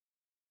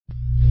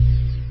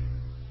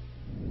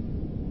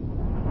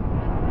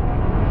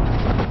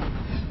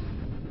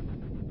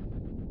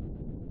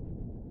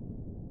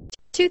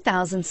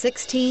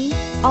2016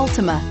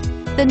 Altima.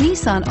 The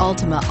Nissan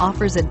Altima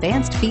offers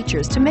advanced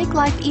features to make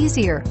life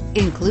easier,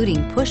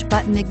 including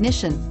push-button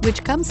ignition,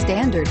 which comes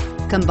standard.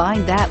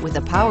 Combine that with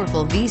a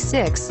powerful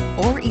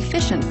V6 or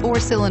efficient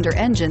 4-cylinder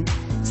engine,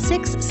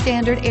 6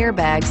 standard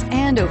airbags,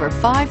 and over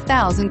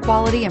 5,000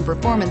 quality and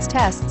performance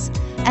tests,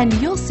 and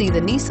you'll see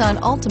the Nissan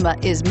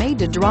Altima is made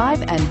to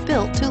drive and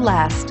built to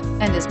last,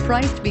 and is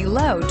priced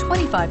below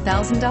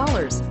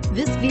 $25,000.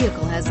 This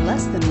vehicle has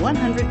less than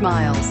 100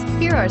 miles.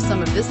 Here are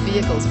some of this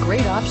vehicle's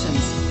great options: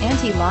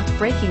 anti-lock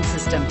braking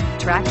system,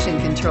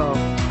 traction control,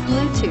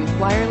 Bluetooth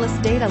wireless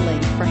data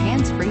link for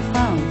hands-free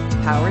phone,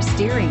 power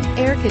steering,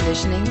 air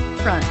conditioning,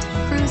 front,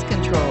 cruise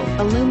control,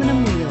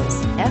 aluminum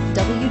wheels,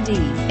 FWD,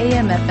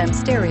 AM/FM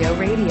stereo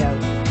radio,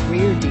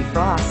 rear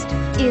defrost.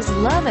 Is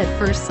love at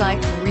first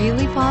sight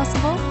really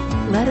possible?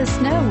 Let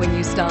us know when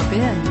you stop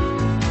in.